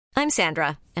I'm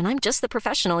Sandra, and I'm just the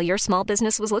professional your small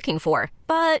business was looking for.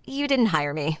 But you didn't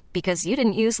hire me because you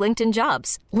didn't use LinkedIn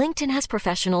Jobs. LinkedIn has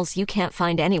professionals you can't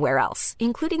find anywhere else,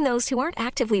 including those who aren't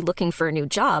actively looking for a new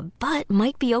job, but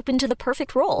might be open to the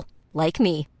perfect role, like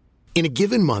me. In a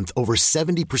given month, over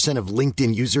 70% of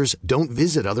LinkedIn users don't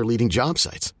visit other leading job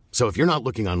sites. So if you're not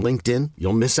looking on LinkedIn,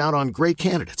 you'll miss out on great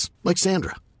candidates like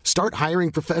Sandra. Start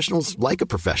hiring professionals like a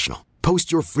professional.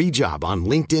 Post your free job on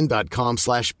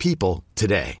linkedin.com/people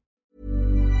today.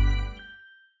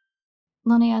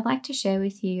 Lonnie, I'd like to share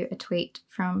with you a tweet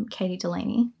from Katie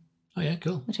Delaney. Oh, yeah,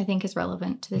 cool. Which I think is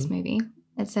relevant to this movie.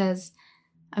 It says,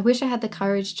 I wish I had the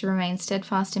courage to remain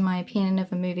steadfast in my opinion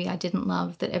of a movie I didn't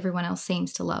love that everyone else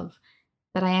seems to love.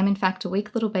 That I am in fact a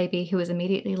weak little baby who is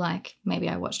immediately like, maybe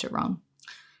I watched it wrong.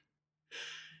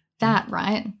 That,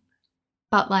 right?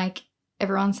 But like,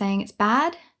 everyone's saying it's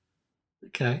bad.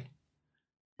 Okay.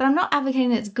 But I'm not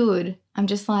advocating that it's good. I'm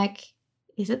just like,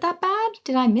 is it that bad?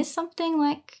 Did I miss something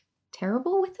like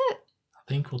terrible with it? I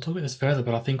think we'll talk about this further,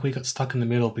 but I think we got stuck in the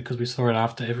middle because we saw it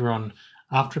after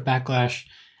Backlash,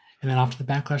 and then after the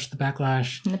backlash, And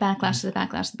the backlash, the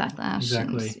backlash, the backlash.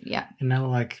 Exactly. And, yeah. And now we're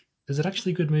like, is it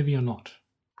actually a good movie or not?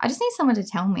 I just need someone to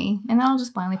tell me, and then I'll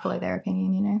just blindly follow their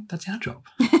opinion, you know? That's our job.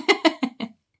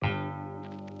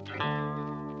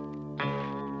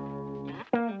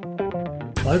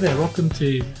 Hello there, welcome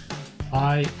to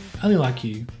I Only Like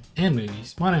You and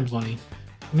Movies. My name's Lonnie.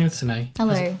 I'm here with Sine.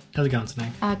 Hello. How's it going,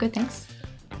 Sine? Good, thanks.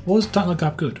 Was Don't Look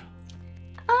Up good?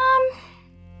 I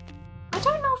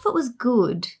don't know if it was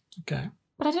good, Okay.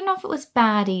 but I don't know if it was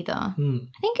bad either. I Hmm.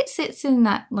 think it sits in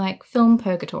that, like, film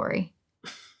purgatory.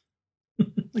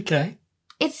 Okay.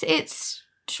 It's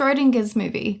Schrodinger's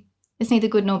movie. It's neither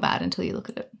good nor bad until you look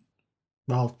at it.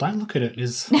 Well, don't look at it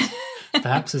is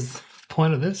perhaps is the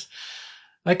point of this.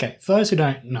 Okay, for those who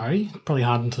don't know, probably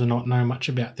hard to not know much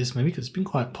about this movie because it's been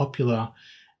quite popular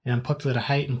and popular to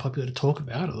hate and popular to talk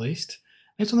about, at least.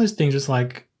 It's one of those things just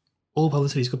like all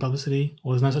publicity is good publicity,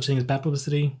 or there's no such thing as bad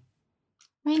publicity.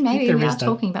 I mean, maybe there we is are that.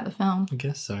 talking about the film. I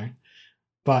guess so.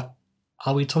 But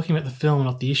are we talking about the film,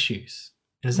 not the issues?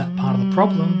 Is that part of the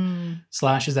problem? /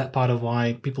 is that part of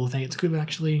why people think it's good, but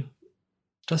actually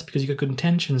just because you got good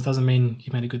intentions doesn't mean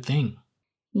you made a good thing?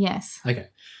 Yes. Okay.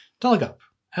 Don't Look Up.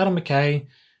 Adam McKay,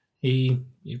 he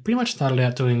pretty much started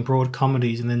out doing broad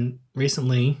comedies, and then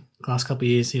recently, the last couple of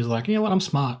years, he was like, you know what, I'm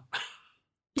smart.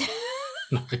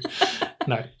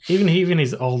 No. Even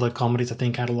his older comedies, I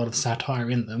think, had a lot of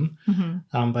satire in them.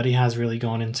 Mm-hmm. But he has really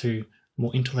gone into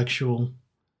more intellectual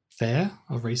fare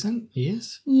of recent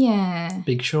years. Yeah.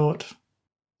 Big Short,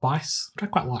 Vice, which I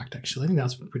quite liked, actually. I think that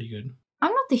was pretty good.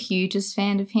 I'm not the hugest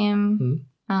fan of him.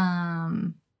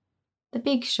 The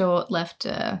Big Short left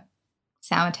a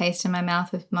sour taste in my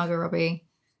mouth with Margot Robbie.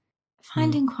 I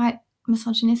find him quite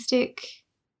misogynistic,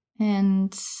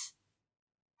 and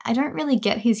I don't really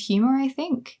get his humour, I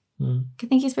think. I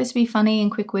think he's supposed to be funny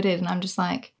and quick-witted, and I'm just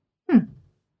like, you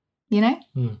know?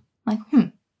 Like,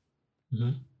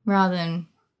 rather than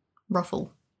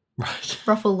ruffle. Right.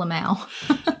 Ruffle Lamau.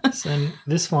 So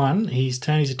this one, he's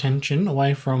turned his attention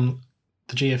away from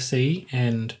the GFC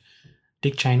and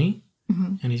Dick Cheney,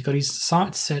 and he's got his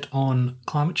sights set on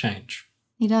climate change.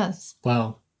 He does.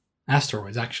 Well,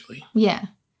 asteroids, actually. Yeah.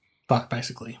 But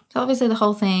basically. So obviously the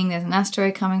whole thing, there's an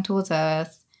asteroid coming towards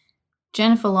Earth.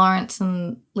 Jennifer Lawrence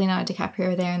and Leonardo DiCaprio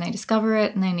are there, and they discover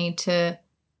it, and they need to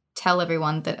tell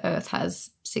everyone that Earth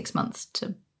has 6 months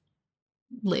to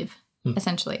live,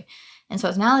 essentially. And so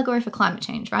it's an allegory for climate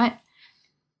change, right?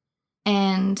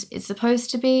 And it's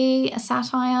supposed to be a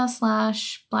satire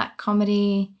 / black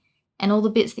comedy, and all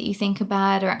the bits that you think are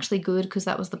bad are actually good because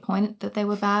that was the point, that they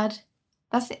were bad.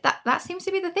 That's it. That seems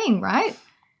to be the thing, right?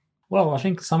 Well, I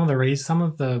think some of the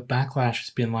backlash has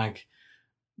been like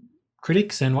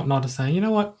critics and whatnot are saying, you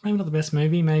know what, maybe not the best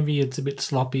movie, maybe it's a bit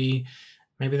sloppy,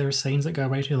 maybe there are scenes that go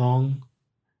way too long.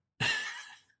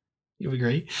 You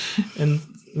agree? And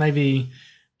maybe,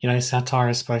 you know, satire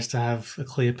is supposed to have a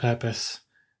clear purpose,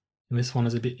 and this one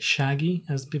is a bit shaggy,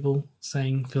 as people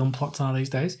saying film plots are these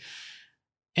days.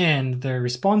 And their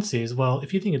response is, well,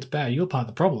 if you think it's bad, you're part of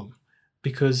the problem,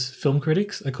 because film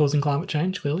critics are causing climate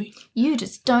change, clearly. You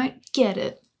just don't get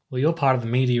it. Well, you're part of the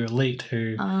media elite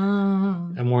who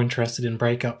are more interested in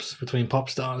breakups between pop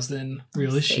stars than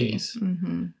real issues.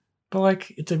 Mm-hmm. But,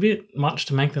 like, it's a bit much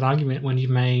to make that argument when you've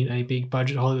made a big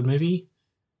budget Hollywood movie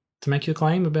to make your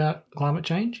claim about climate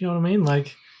change. You know what I mean?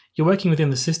 Like, you're working within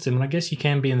the system, and I guess you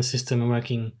can be in the system and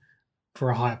working for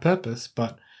a higher purpose.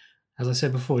 But as I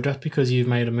said before, just because you've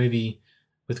made a movie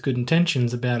with good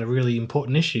intentions about a really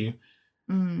important issue,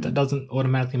 that doesn't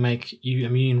automatically make you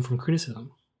immune from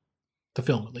criticism. The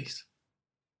film, at least.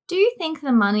 Do you think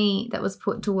the money that was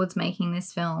put towards making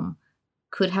this film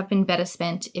could have been better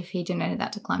spent if he donated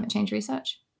that to climate change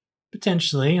research?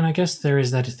 Potentially, and I guess there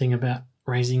is that thing about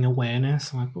raising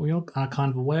awareness. Like, we all are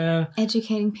kind of aware.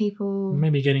 Educating people.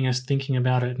 Maybe getting us thinking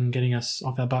about it and getting us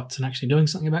off our butts and actually doing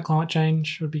something about climate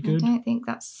change would be good. I don't think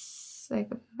that's so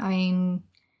good. I mean,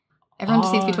 everyone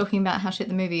just seems to be talking about how shit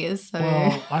the movie is. So.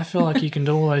 Well, I feel like you can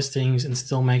do all those things and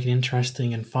still make an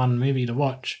interesting and fun movie to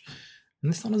watch. And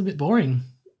this one was a bit boring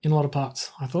in a lot of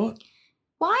parts, I thought.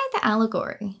 Why the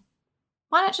allegory?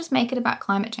 Why not just make it about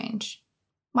climate change?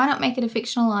 Why not make it a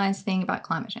fictionalized thing about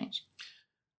climate change?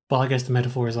 Well, I guess the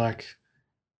metaphor is like,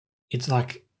 it's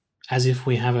like as if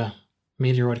we have a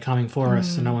meteoroid coming for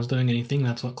us and no one's doing anything.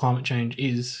 That's what climate change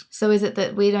is. So is it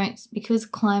that we don't, because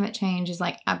climate change is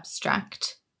like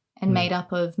abstract and made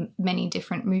up of many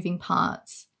different moving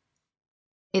parts,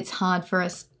 it's hard for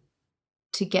us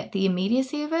to get the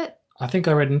immediacy of it? I think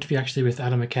I read an interview actually with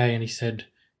Adam McKay, and he said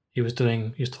he was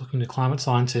talking to climate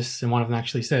scientists, and one of them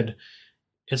actually said,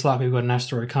 it's like we've got an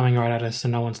asteroid coming right at us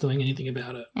and no one's doing anything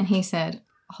about it. And he said,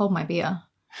 hold my beer.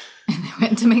 And they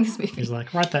went to make this movie. He's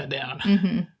like, write that down.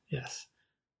 Mm-hmm. Yes.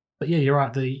 But yeah, you're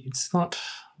right. It's not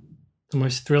the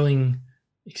most thrilling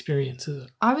experience, is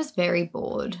it? I was very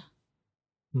bored.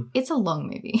 It's a long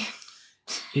movie.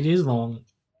 It is long.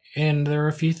 And there are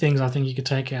a few things I think you could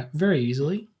take out very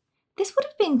easily. This would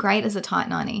have been great as a tight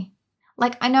 90.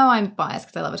 Like, I know I'm biased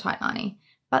because I love a tight 90,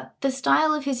 but the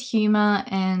style of his humour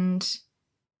and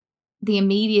the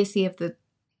immediacy of the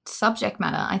subject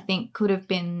matter, I think, could have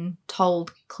been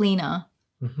told cleaner,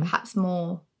 perhaps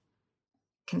more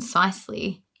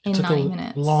concisely in 90 minutes. It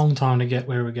took a long time to get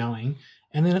where we're going,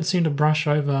 and then it seemed to brush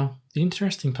over the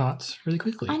interesting parts really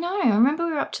quickly. I know. I remember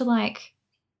we were up to like,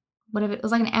 whatever, it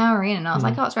was like an hour in, and I was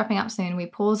like, oh, it's wrapping up soon. We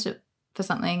paused it for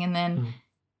something, and then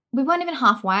we weren't even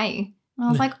halfway. And I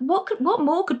was like, what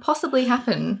more could possibly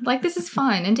happen? Like, this is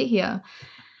fine. End it here.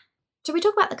 Should we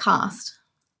talk about the cast?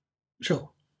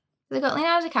 Sure. So they've got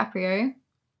Leonardo DiCaprio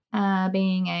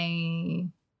being a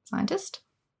scientist.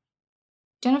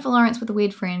 Jennifer Lawrence with a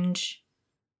weird fringe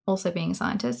also being a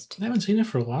scientist. I haven't seen her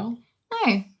for a while.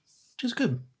 No. Which is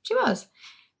good. She was.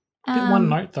 Get one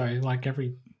note, though, like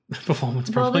every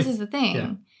performance, probably. Well, this is the thing.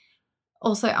 Yeah.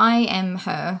 Also, I am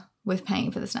her with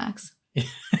paying for the snacks.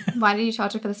 Why did you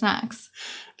charge her for the snacks?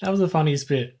 That was the funniest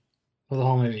bit of the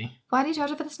whole movie. Why did you charge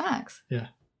her for the snacks? Yeah.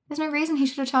 There's no reason he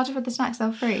should have charged her for the snacks. They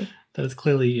were free. That is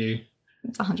clearly you.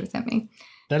 It's 100% me.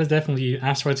 That is definitely you.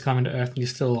 Asteroids coming to Earth and you're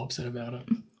still upset about it.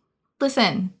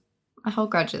 Listen, I hold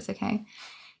grudges, okay?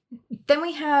 Then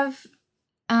we have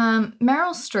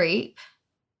Meryl Streep,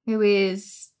 who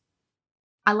is...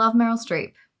 I love Meryl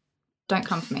Streep. Don't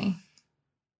come for me.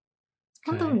 It's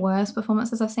one of the worst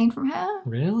performances I've seen from her.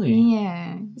 Really?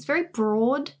 Yeah. It's very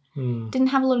broad. Didn't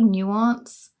have a lot of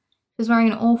nuance. She was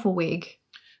wearing an awful wig.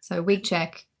 So wig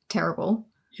check, terrible.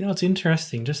 You know, it's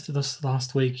interesting. Just this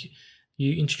last week,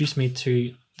 you introduced me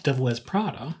to Devil Wears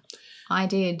Prada. I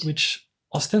did. Which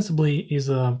ostensibly is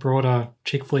a broader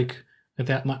chick flick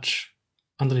without much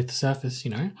underneath the surface, you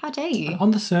know. How dare you?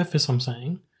 On the surface, I'm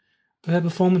saying. But her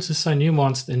performance is so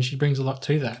nuanced and she brings a lot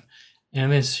to that.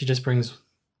 And this, she just brings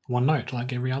one note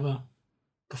like every other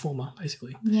performer,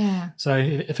 basically. Yeah. So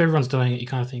if everyone's doing it, you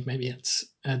kind of think maybe it's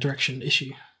a direction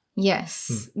issue.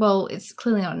 Yes. Well, it's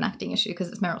clearly not an acting issue because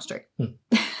it's Meryl Streep.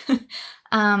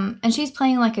 And she's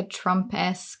playing like a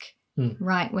Trump-esque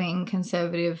right-wing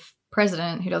conservative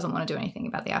president who doesn't want to do anything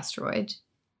about the asteroid.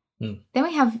 Then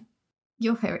we have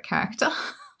your favourite character,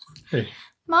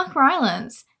 Mark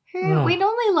Rylance, who we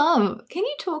normally love. Can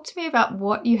you talk to me about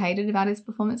what you hated about his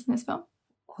performance in this film?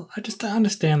 Well, I just don't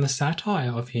understand the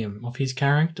satire of him, of his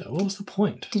character. What was the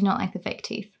point? Did not like the fake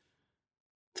teeth.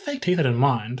 The fake teeth I didn't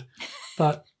mind,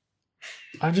 but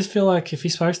I just feel like if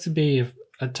he's supposed to be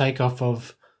a takeoff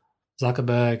of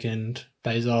Zuckerberg and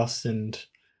Bezos and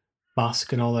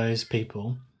Musk and all those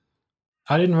people,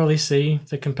 I didn't really see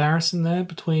the comparison there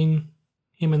between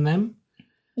him and them.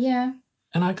 Yeah.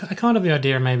 And I kind of the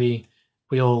idea maybe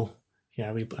we all, we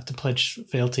have to pledge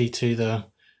fealty to the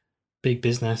big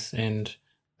business and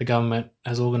the government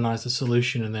has organised a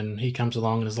solution, and then he comes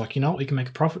along and is like, you know what, we can make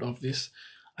a profit of this.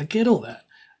 I get all that.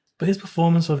 But his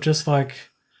performance of just like,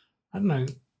 I don't know,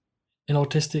 an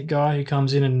autistic guy who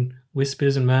comes in and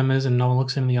whispers and murmurs and no one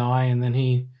looks him in the eye and then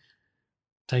he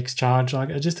takes charge. Like,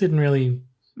 it just didn't really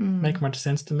make much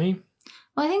sense to me.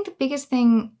 Well, I think the biggest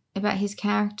thing about his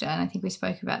character, and I think we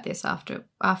spoke about this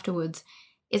afterwards,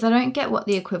 is I don't get what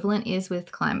the equivalent is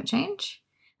with climate change.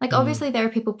 Like, obviously there are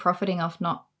people profiting off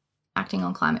not acting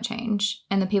on climate change,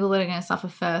 and the people that are going to suffer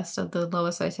first are the lower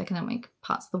socioeconomic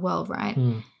parts of the world, right?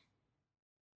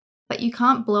 But you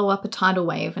can't blow up a tidal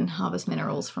wave and harvest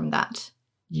minerals from that.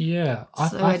 Yeah,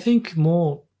 So I think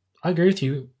more, I agree with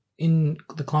you. In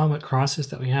the climate crisis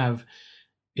that we have,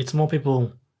 it's more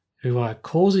people who are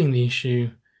causing the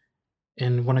issue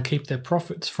and want to keep their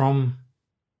profits from,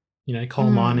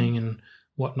 coal mining and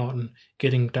whatnot, and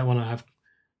don't want to have,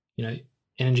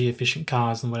 energy efficient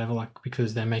cars and whatever, like,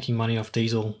 because they're making money off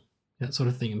diesel, that sort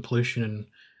of thing, and pollution. And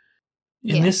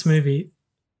in this movie,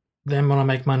 they want to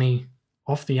make money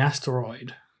off the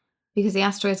asteroid. Because the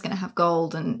asteroid's going to have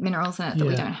gold and minerals in it that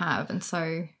we don't have, and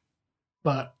so...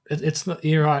 But it's not,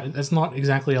 you're right, it's not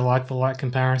exactly a like-for-like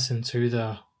comparison to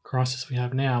the crisis we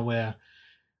have now, where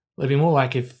it'd be more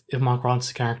like if Mark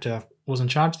Rylance's character was in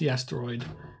charge of the asteroid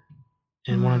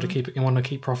and wanted to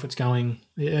keep profits going.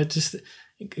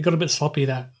 It got a bit sloppy,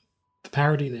 the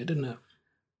parody there, didn't it?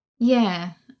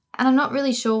 Yeah, and I'm not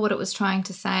really sure what it was trying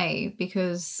to say,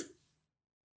 because,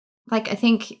 like, I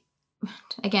think,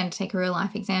 again, to take a real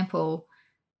life example,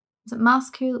 was it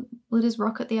Musk who lit his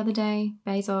rocket the other day?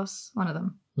 Bezos? One of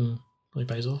them. Like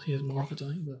Bezos, he has more rockets, I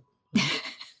think. But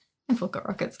They've all got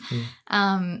rockets.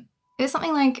 It was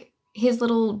something like his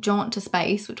little jaunt to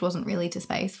space, which wasn't really to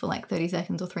space, for like 30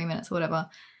 seconds or 3 minutes or whatever,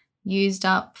 used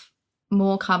up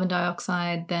more carbon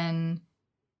dioxide than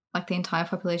like the entire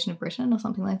population of Britain or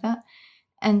something like that.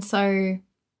 And so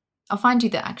I'll find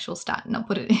you the actual stat and I'll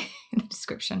put it in the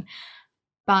description.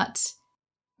 But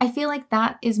I feel like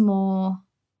that is more...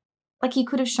 Like, you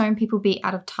could have shown people be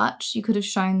out of touch. You could have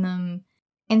shown them,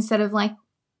 instead of like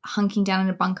hunking down in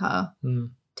a bunker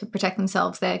to protect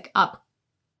themselves, they're up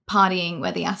partying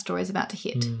where the asteroid is about to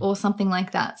hit or something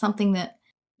like that. Something that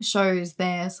shows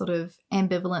their sort of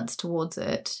ambivalence towards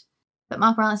it. But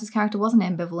Mark Rylance's character wasn't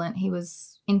ambivalent. He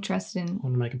was interested in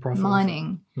want to make a profit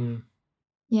mining.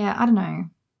 Yeah, I don't know.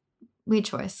 Weird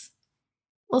choice.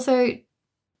 Also,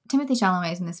 Timothée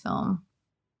Chalamet's in this film.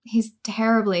 He's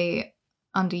terribly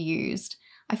underused.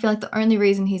 I feel like the only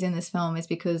reason he's in this film is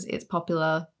because it's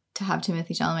popular to have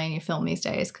Timothée Chalamet in your film these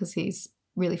days because he's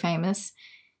really famous.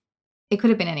 It could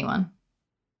have been anyone.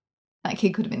 Like,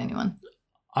 he could have been anyone.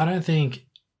 I don't think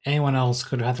anyone else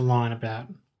could have had the line about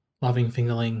loving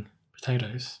fingerling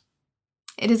potatoes.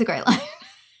 It is a great line.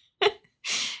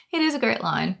 It is a great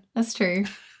line. That's true.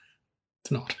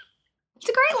 It's not. It's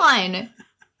a great line.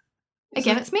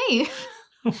 Again, it's me.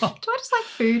 Do I just like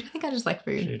food? I think I just like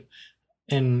food.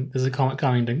 And there's a comet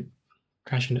coming to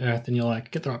crash into Earth, and you're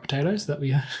like, get the right potatoes that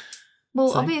we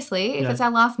Well, obviously, if it's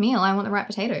our last meal, I want the right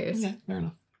potatoes. Yeah, fair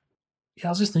enough. Yeah, I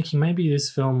was just thinking maybe this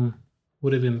film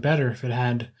would have been better if it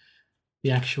had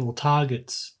the actual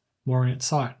targets more in its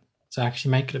sight. So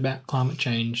actually make it about climate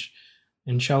change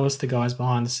and show us the guys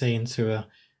behind the scenes who are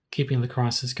keeping the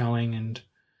crisis going. And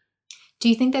do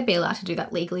you think they'd be allowed to do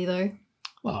that legally, though?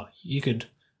 Well, you could...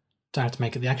 Don't have to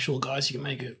make it the actual guys. You can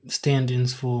make it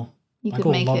stand-ins for... You like could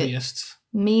all make lobbyists.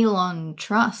 it Elon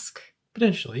Musk.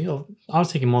 Potentially. I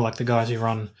was thinking more like the guys who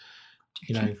run,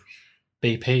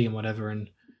 BP and whatever, and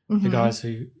the guys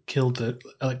who killed the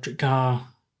electric car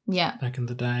back in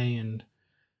the day, and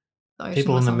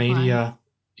people in the media.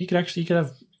 You could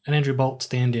have an Andrew Bolt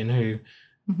stand-in who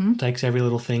takes every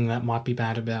little thing that might be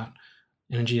bad about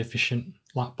energy efficient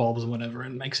light bulbs and whatever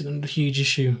and makes it a huge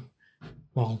issue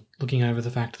while looking over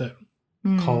the fact that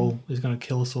coal is going to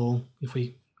kill us all if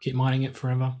we keep mining it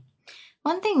forever.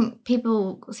 One thing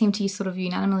people seem to sort of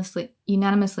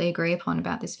unanimously agree upon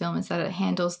about this film is that it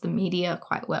handles the media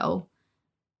quite well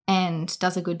and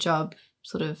does a good job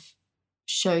sort of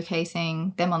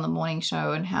showcasing them on the morning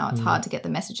show and how it's hard to get the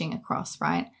messaging across,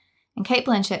 right? And Cate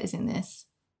Blanchett is in this,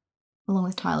 along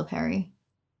with Tyler Perry.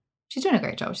 She's doing a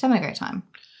great job. She's having a great time.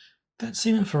 That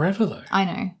scene went forever, though. I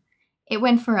know. It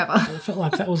went forever. It felt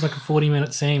like that was like a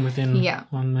 40-minute scene within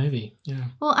one movie. Yeah.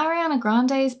 Well, Ariana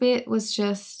Grande's bit was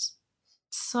just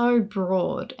so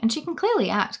broad. And she can clearly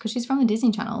act because she's from the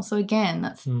Disney Channel. So again,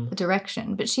 that's the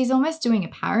direction. But she's almost doing a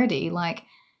parody. Like,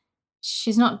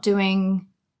 she's not doing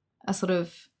a sort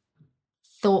of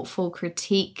thoughtful,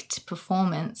 critiqued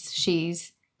performance.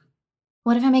 She's,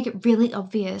 what if I make it really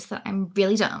obvious that I'm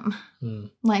really dumb?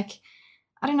 Like,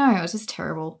 I don't know. It was just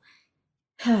terrible.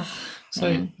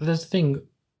 So there's the thing,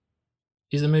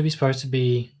 is the movie supposed to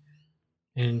be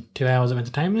in 2 hours of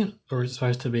entertainment, or is it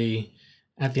supposed to be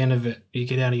at the end of it you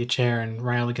get out of your chair and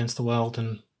rail against the world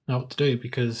and know what to do?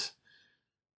 Because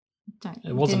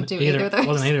it wasn't either of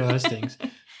those things.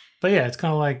 But yeah, it's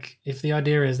kind of like, if the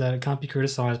idea is that it can't be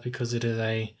criticised because it is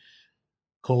a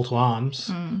call to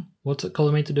arms, what's it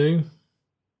calling me to do?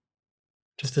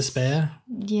 Just despair?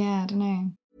 Yeah, I don't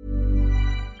know.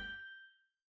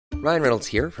 Ryan Reynolds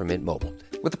here from Mint Mobile.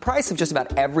 With the price of just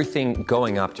about everything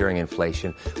going up during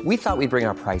inflation, we thought we'd bring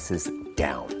our prices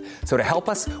down. So to help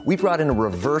us, we brought in a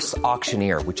reverse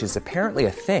auctioneer, which is apparently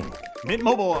a thing. Mint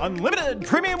Mobile Unlimited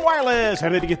Premium Wireless. How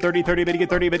to get 30, 30, bit to get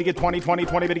 30, bit to get 20, 20,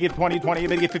 20, bit to get 20, 20,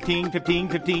 bit to get 15, 15,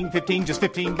 15, 15, just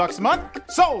 $15 a month?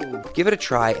 Sold! Give it a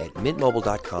try at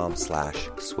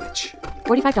mintmobile.com/switch.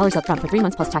 $45 up front for 3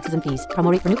 months plus taxes and fees.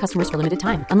 Promo rate for new customers for limited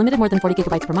time. Unlimited more than 40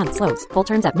 gigabytes per month. Slows full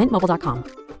terms at mintmobile.com.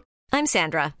 I'm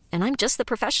Sandra, and I'm just the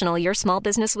professional your small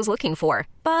business was looking for.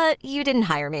 But you didn't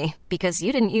hire me because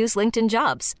you didn't use LinkedIn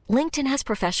Jobs. LinkedIn has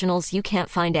professionals you can't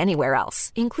find anywhere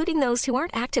else, including those who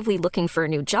aren't actively looking for a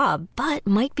new job, but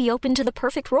might be open to the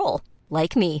perfect role,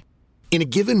 like me. In a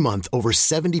given month, over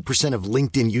 70% of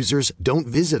LinkedIn users don't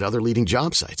visit other leading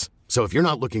job sites. So if you're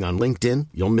not looking on LinkedIn,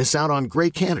 you'll miss out on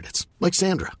great candidates like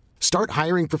Sandra. Start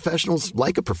hiring professionals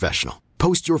like a professional.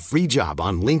 Post your free job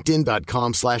on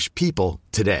linkedin.com/people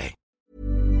today.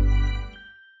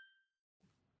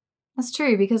 That's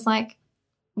true, because like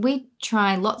we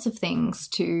try lots of things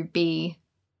to be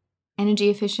energy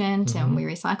efficient, and we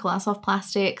recycle our soft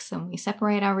plastics, and we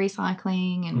separate our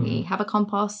recycling, and we have a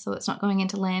compost so it's not going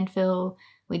into landfill.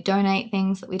 We donate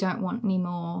things that we don't want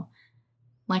anymore.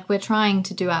 Like we're trying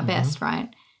to do our best, right?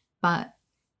 But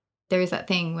there is that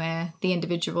thing where the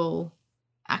individual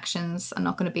actions are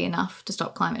not going to be enough to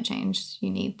stop climate change.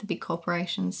 You need the big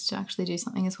corporations to actually do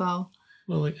something as well.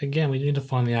 Well, again, we need to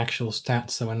find the actual stats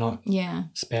so we're not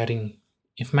spouting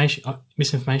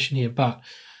misinformation here. But I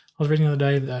was reading the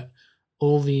other day that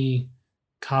all the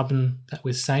carbon that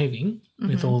we're saving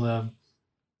with all the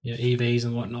EVs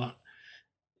and whatnot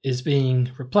is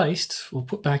being replaced or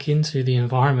put back into the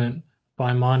environment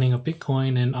by mining of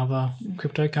Bitcoin and other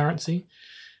cryptocurrency.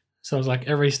 So it's like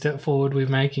every step forward we're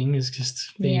making is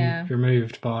just being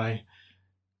removed by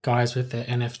guys with their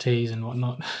NFTs and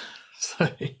whatnot. So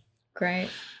great.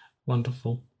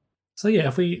 Wonderful. So yeah,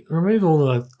 if we remove all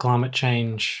the climate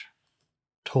change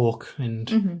talk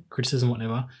and criticism,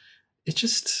 whatever, it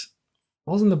just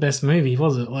wasn't the best movie,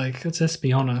 was it? Like, let's just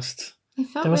be honest. It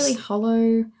felt really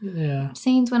hollow. Yeah.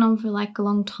 Scenes went on for like a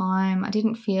long time. I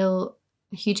didn't feel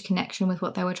a huge connection with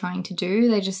what they were trying to do.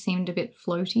 They just seemed a bit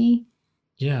floaty.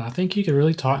 Yeah, I think you could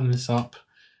really tighten this up.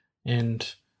 And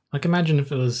like, imagine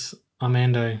if it was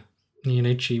Armando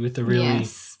Iannucci with a really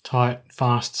tight,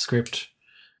 fast script.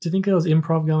 Do you think there was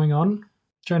improv going on?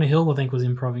 Jonah Hill, I think, was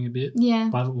improving a bit. Yeah.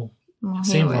 Well, it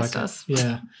seemed always like does. It.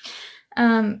 Yeah.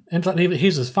 And like,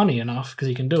 his was funny enough because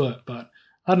he can do it, but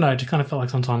I don't know, it kind of felt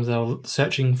like sometimes they were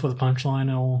searching for the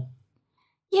punchline or...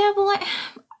 Yeah, well, I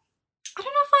don't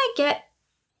know if I get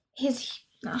his...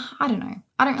 I don't know.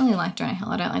 I don't really like Jonah Hill.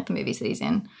 I don't like the movies that he's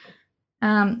in.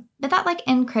 But that like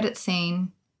end credits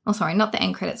scene... Oh, sorry, not the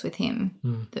end credits with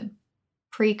him. The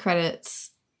pre-credits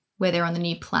where they're on the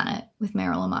new planet with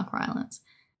Meryl and Mark Rylance.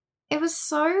 It was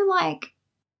so like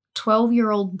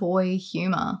 12-year-old boy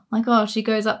humor. Like, oh, she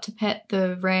goes up to pet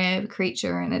the rare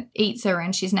creature and it eats her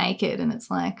and she's naked, and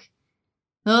it's like,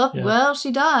 oh, well,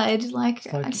 she died. Like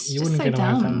it's you just wouldn't so get away with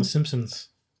that in dumb. The Simpsons.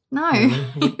 No.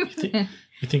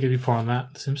 You think it'd be poor on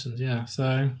that, The Simpsons, yeah.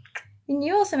 So. And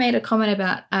you also made a comment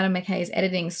about Adam McKay's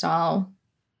editing style.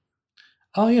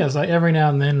 Oh, yeah, it's like every now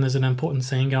and then there's an important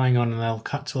scene going on and they'll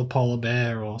cut to a polar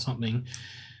bear or something.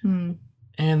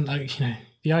 And, like, you know,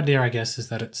 the idea, I guess, is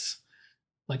that it's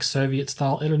like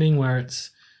Soviet-style editing where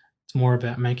it's more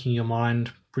about making your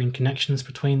mind bring connections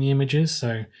between the images.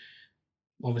 So,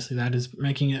 obviously that is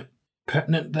making it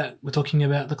pertinent that we're talking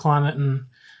about the climate and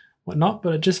whatnot,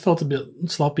 but it just felt a bit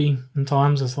sloppy in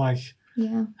times. It's like,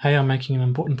 hey, I'm making an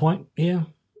important point here.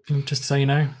 Just so you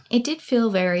know, it did feel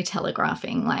very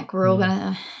telegraphing. Like we're all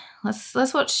gonna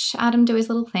let's watch Adam do his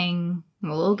little thing.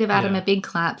 We'll all give Adam a big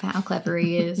clap for how clever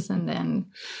he is, and then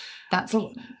that's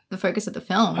the focus of the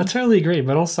film. I totally agree,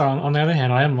 but also on the other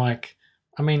hand, I am like,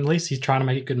 I mean, at least he's trying to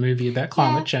make a good movie about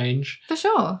climate change for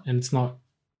sure. And it's not.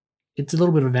 It's a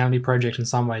little bit of a vanity project in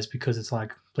some ways because it's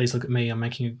like, please look at me, I'm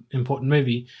making an important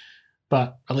movie.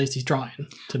 But at least he's trying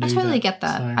to do that. I totally get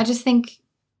that. So. I just think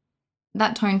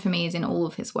that tone for me is in all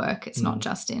of his work. It's not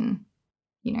just in,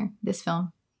 you know, this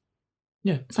film.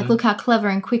 Yeah. It's like, look how clever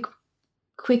and quick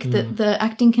the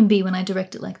acting can be when I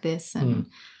direct it like this. And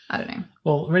I don't know.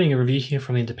 Well, reading a review here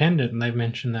from The Independent, and they've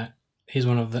mentioned that he's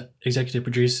one of the executive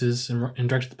producers and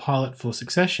directed the pilot for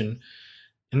Succession.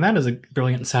 And that is a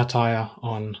brilliant satire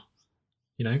on,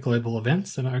 you know, global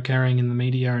events that are occurring in the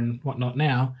media and whatnot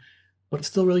now. But it's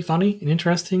still really funny and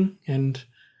interesting, and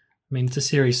I mean, it's a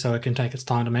series, so it can take its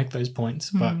time to make those points.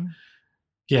 But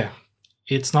yeah,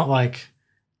 it's not like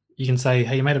you can say,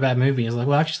 hey, you made a bad movie. It's like,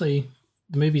 well, actually,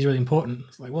 the movie's really important.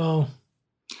 It's like, well,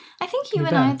 I think you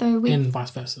and I, though, and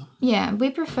vice versa. Yeah, we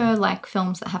prefer like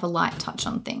films that have a light touch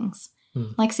on things.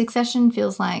 Like Succession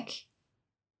feels like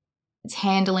it's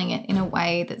handling it in a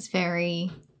way that's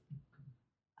very,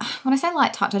 when I say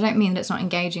light touch, I don't mean that it's not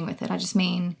engaging with it. I just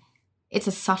mean it's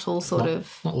a subtle sort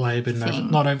of not laboured, thing.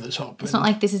 not over the top. It's not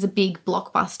like this is a big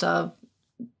blockbuster,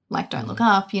 like Don't Look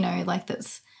Up, like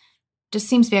that's just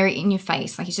seems very in your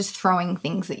face. Like he's just throwing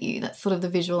things at you. That's sort of the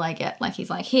visual I get. Like he's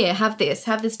like, here, have this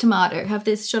tomato, have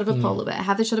this shot of a polar bear,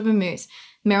 have this shot of a moose,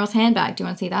 Meryl's handbag. Do you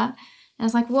want to see that? And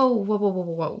it's like,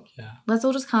 whoa. Yeah. Let's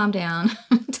all just calm down,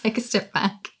 take a step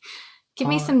back. Give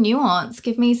me some nuance.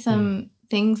 Give me some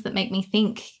things that make me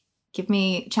think.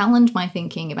 Challenge my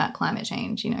thinking about climate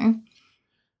change,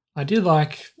 I did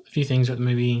like a few things with the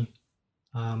movie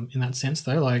in that sense,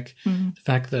 though. Like the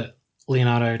fact that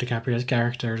Leonardo DiCaprio's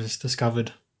character has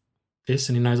discovered this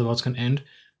and he knows the world's going to end,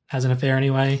 has an affair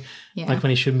anyway, like when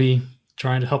he should be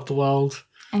trying to help the world.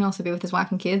 And also be with his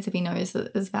wife and kids if he knows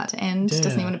that it's about to end.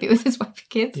 Doesn't he want to be with his wife and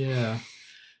kids? Yeah.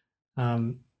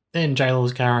 Then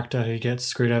J-Law's character who gets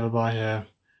screwed over by her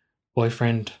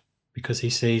boyfriend because he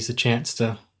sees the chance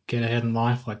to get ahead in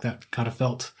life, like that kind of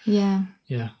felt. Yeah.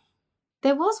 Yeah.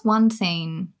 There was one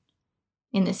scene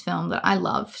in this film that I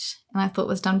loved and I thought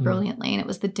was done brilliantly, and it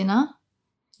was the dinner.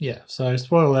 Yeah. So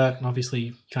spoiler alert, and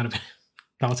obviously kind of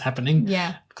know what's happening.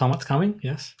 Yeah. What's coming,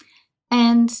 yes.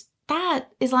 And that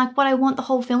is like what I want the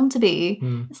whole film to be.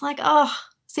 It's like,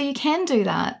 so you can do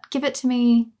that. Give it to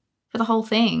me for the whole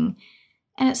thing.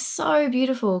 And it's so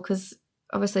beautiful because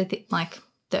obviously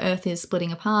the earth is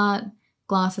splitting apart,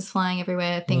 glass is flying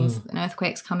everywhere, an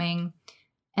earthquake's coming.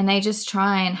 And they just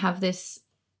try and have this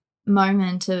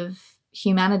moment of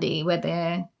humanity where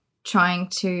they're trying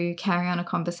to carry on a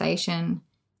conversation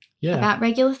about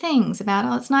regular things,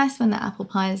 about, it's nice when the apple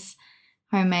pie's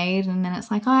homemade, and then it's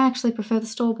like, I actually prefer the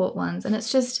store-bought ones. And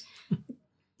it's just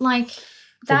like,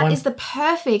 that is the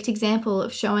perfect example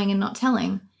of showing and not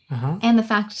telling. And the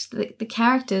fact that the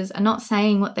characters are not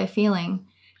saying what they're feeling.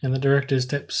 And the director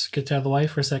gets out of the way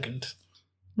for a second.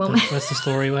 Well, that's the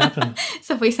story. What happened?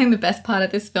 So we're saying the best part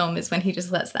of this film is when he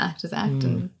just lets the actors act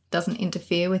and doesn't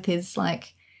interfere with his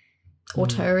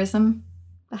auteurism,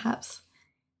 perhaps.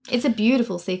 It's a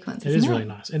beautiful sequence. It is really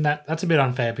nice, and that's a bit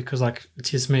unfair because it's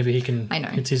his movie. I know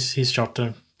it's his shot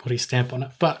to put his stamp on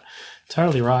it. But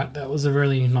totally right. That was a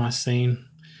really nice scene.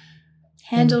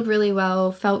 Handled really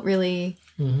well. Felt really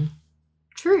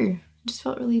true. Just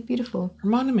felt really beautiful.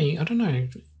 Reminded me. I don't know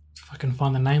if I can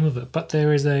find the name of it, but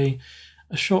there is a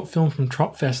short film from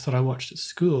Tropfest that I watched at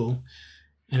school,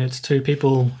 and it's two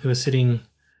people who are sitting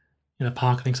in a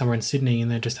park, I think somewhere in Sydney,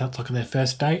 and they're just out their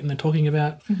first date, and they're talking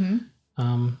about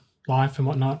life and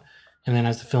whatnot. And then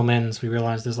as the film ends, we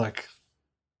realise there's a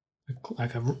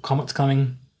comet's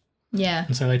coming. Yeah.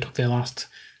 And so they took their last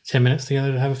 10 minutes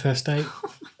together to have a first date.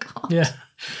 Oh my God. Yeah.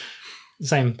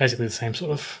 Basically the same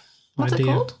sort of What's idea.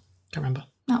 What's it called? Can't remember.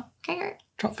 No. Okay, great.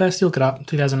 Tropfest, look it up,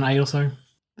 2008 or so.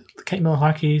 Kate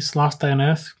Miller-Heidke's Last Day on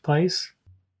Earth plays.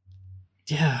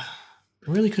 Yeah. It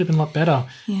really could have been a lot better.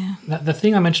 Yeah. The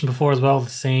thing I mentioned before as well, the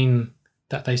scene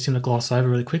that they seem to gloss over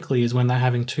really quickly is when they're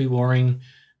having two warring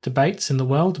debates in the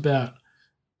world about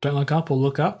don't look up or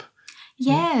look up.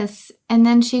 Yes. Yeah. And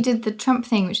then she did the Trump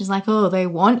thing, which is like, they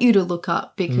want you to look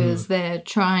up because they're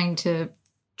trying to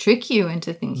trick you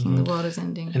into thinking the world is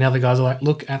ending. And the other guys are like,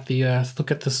 look at the earth, look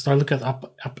at the star, look at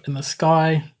up in the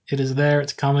sky. It is there,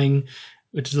 it's coming,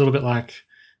 which is a little bit like,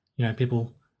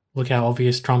 people look how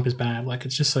obvious Trump is bad. Like,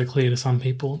 it's just so clear to some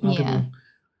people. People.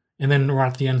 And then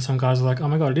right at the end, some guys are like, oh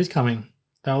my God, it is coming.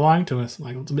 They were lying to us.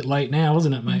 Like, it's a bit late now,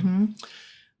 isn't it, mate?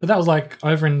 But that was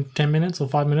over in 10 minutes or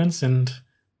 5 minutes, and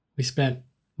we spent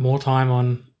more time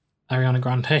on Ariana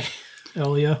Grande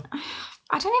earlier.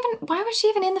 Why was she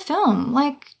even in the film?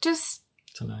 Just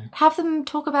have them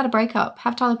talk about a breakup.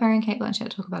 Have Tyler Perry and Cate Blanchett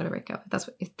talk about a breakup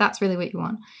if that's really what you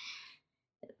want.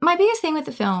 My biggest thing with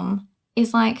the film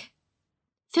is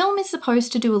film is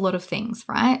supposed to do a lot of things,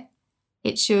 right?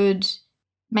 It should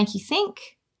make you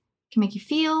think, can make you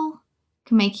feel,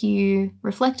 can make you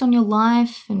reflect on your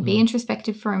life and be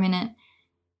introspective for a minute.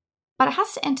 But it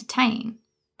has to entertain.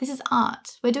 This is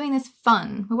art. We're doing this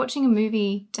fun. We're watching a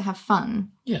movie to have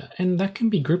fun. Yeah, and that can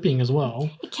be gripping as well.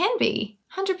 It can be,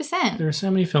 100%. There are so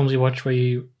many films you watch where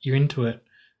you're into it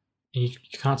and you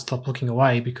can't stop looking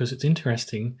away because it's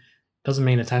interesting. Doesn't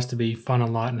mean it has to be fun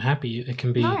and light and happy. It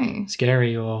can be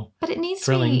scary or But it needs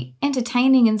thrilling. To be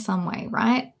entertaining in some way,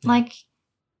 right? Yeah.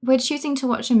 We're choosing to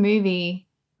watch a movie.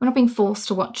 We're not being forced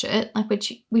to watch it.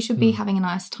 We should be having a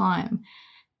nice time.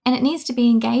 And it needs to be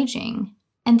engaging.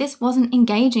 And this wasn't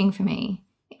engaging for me.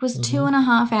 It was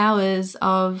 2.5 hours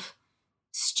of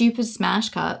stupid smash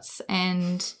cuts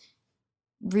and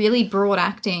really broad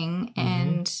acting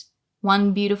and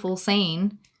one beautiful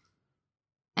scene.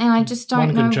 And I just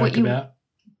don't know what you...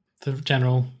 The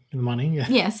general money, yeah.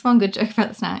 Yes, one good joke about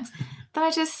the snacks. But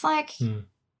I just, like,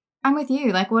 I'm with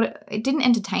you. Like, it didn't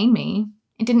entertain me.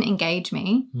 It didn't engage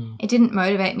me. It didn't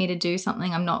motivate me to do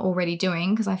something I'm not already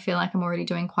doing because I feel like I'm already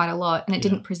doing quite a lot. And it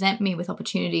didn't present me with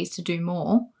opportunities to do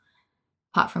more,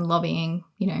 apart from lobbying,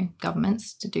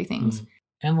 governments to do things.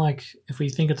 And, like, if we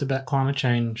think it's about climate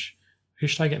change, who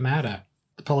should I get mad at?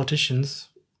 The politicians.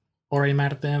 Already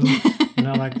mad at them.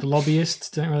 Like, the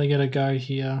lobbyists don't really get a go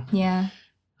here. Yeah.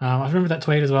 I remember that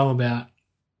tweet as well about,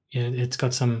 it's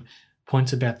got some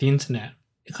points about the internet.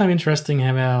 It's kind of interesting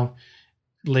how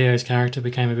Leo's character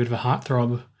became a bit of a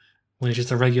heartthrob when he's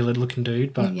just a regular looking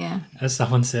dude. But as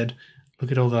someone said,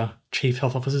 look at all the chief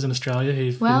health officers in Australia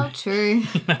who've true.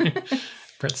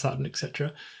 Brett Sutton,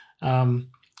 etc.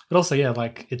 But also,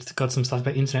 like, it's got some stuff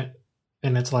about the internet,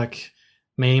 and it's like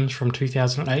memes from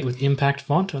 2008 with impact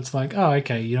font. It's like, oh,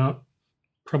 okay, you're not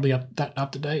probably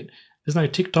up to date. There's no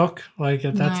TikTok. Like,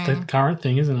 that's the current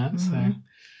thing, isn't it? So,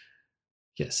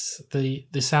 yes, the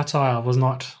satire was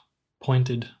not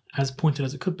pointed as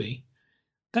it could be.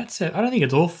 That said, I don't think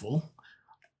it's awful.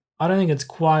 I don't think it's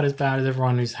quite as bad as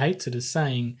everyone who hates it is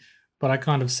saying, but I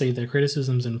kind of see their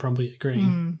criticisms and probably agree.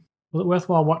 Was it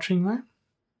worthwhile watching that?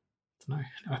 I don't know.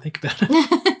 I think about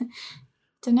it.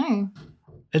 Don't know.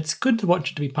 It's good to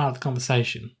watch it to be part of the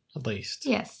conversation, at least.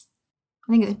 Yes.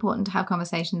 I think it's important to have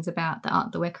conversations about the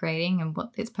art that we're creating and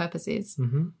what its purpose is.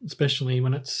 Especially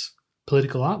when it's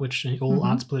political art, which all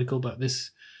art's political, but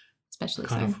this especially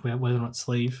kind of whether or not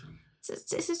sleeve.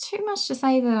 Is it too much to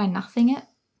say that I nothing it?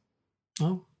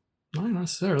 Oh, no, not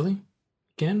necessarily.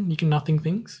 Again, you can nothing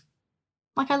things.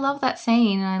 Like, I love that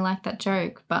scene and I like that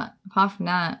joke, but apart from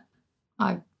that,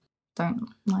 I don't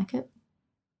like it.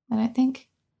 I don't think.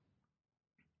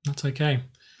 That's okay.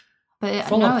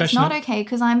 But no, it's not okay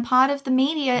because I'm part of the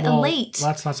media elite.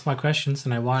 That's my question.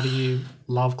 So now, why do you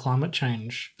love climate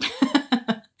change?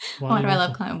 Why do I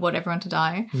love climate? Want everyone to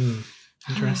die?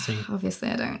 Interesting. Obviously,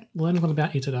 I don't. Learn a lot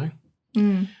about you today.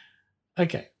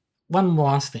 Okay. One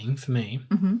last thing for me.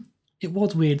 It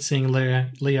was weird seeing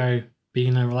Leo be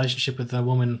in a relationship with a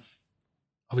woman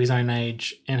of his own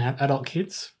age and have adult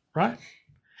kids, right?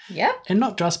 Yep. And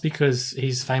not just because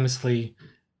he's famously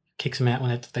kicks them out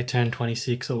when they turn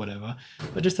 26 or whatever,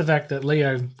 but just the fact that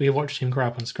Leo, we watched him grow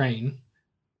up on screen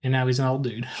and now he's an old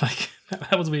dude. Like,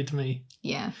 that was weird to me.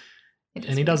 Yeah.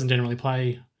 And he doesn't generally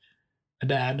play a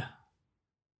dad.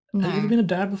 No. Have you ever been a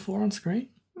dad before on screen?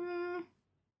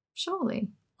 Surely.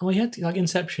 Well, he had, like,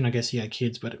 Inception, I guess he had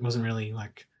kids, but it wasn't really,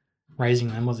 like, raising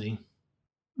them, was he?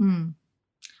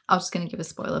 I was just going to give a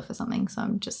spoiler for something, so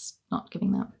I'm just not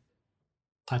giving that.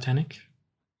 Titanic?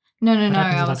 No.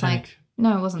 I was Titanic? like,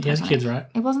 no, it wasn't He Titanic. has kids, right?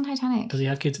 It wasn't Titanic. Does he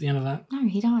have kids at the end of that? No,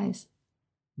 he dies.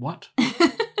 What?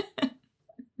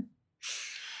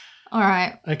 All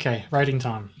right. Okay, rating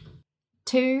time.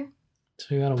 2.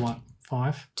 2 out of what?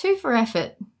 5? 2 for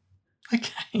effort.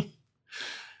 Okay.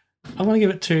 I'm going to give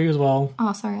it 2 as well.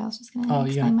 Oh, sorry, I was just going to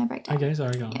explain my breakdown. Okay,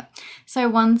 sorry, go on. Yeah. So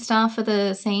 1 star for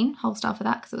the scene, whole star for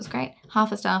that because it was great,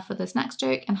 half a star for the snacks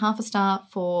joke, and half a star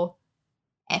for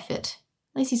effort.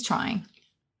 At least he's trying.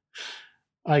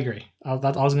 I agree. I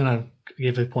was going to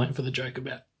give a point for the joke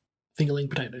about fingerling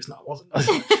potatoes. No, it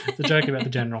wasn't. The joke about the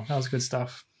general. That was good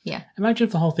stuff. Yeah. Imagine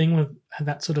if the whole thing had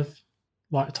that sort of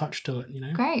light touch to it, you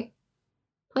know? Great.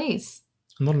 Please.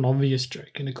 Not an obvious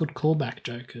joke and a good callback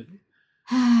joke.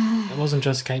 It wasn't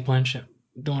just Kate Blanchett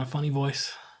doing a funny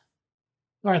voice.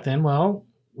 All right then, well,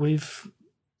 we've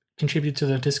contributed to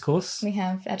the discourse. We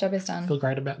have. Our job is done. I feel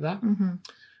great about that. Mm-hmm.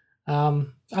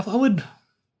 I would...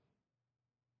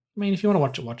 I mean, if you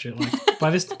want to watch it. Like, by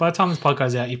the time this podcast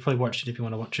is out, you've probably watched it if you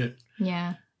want to watch it.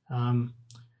 Yeah.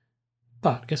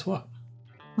 But guess what?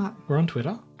 What? We're on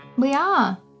Twitter. We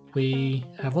are. We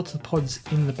have lots of pods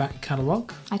in the back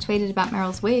catalogue. I tweeted about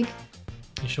Meryl's wig.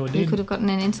 You sure did. You could have gotten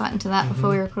an insight into that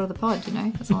before we recorded the pod, you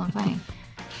know? That's all I'm saying.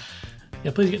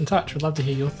 Yeah, please get in touch. We'd love to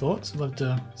hear your thoughts. We'd love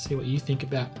to see what you think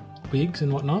about wigs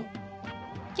and whatnot.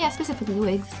 Yeah, specifically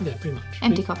wigs. Yeah, pretty much.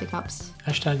 Empty coffee cups.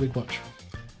 Hashtag WigWatch.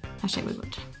 Hashtag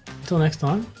WigWatch. Until next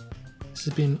time, this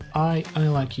has been I Only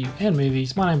Like You and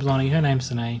Movies. My name's Lonnie, her name's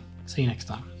Sine. See you next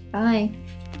time. Bye.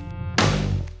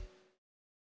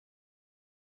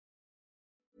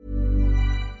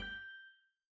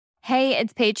 Hey,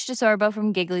 it's Paige DeSorbo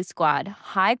from Giggly Squad.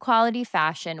 High quality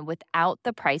fashion without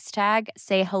the price tag.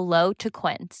 Say hello to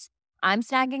Quince. I'm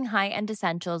snagging high-end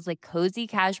essentials like cozy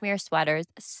cashmere sweaters,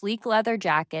 sleek leather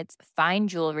jackets, fine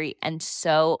jewelry, and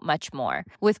so much more.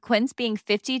 With Quince being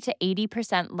 50 to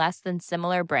 80% less than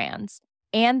similar brands.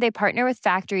 And they partner with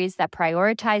factories that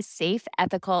prioritize safe,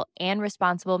 ethical, and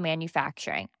responsible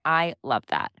manufacturing. I love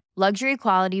that. Luxury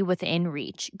quality within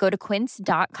reach. Go to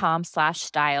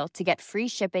quince.com/style to get free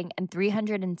shipping and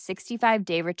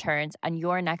 365-day returns on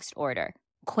your next order.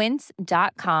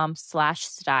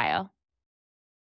 Quince.com/style.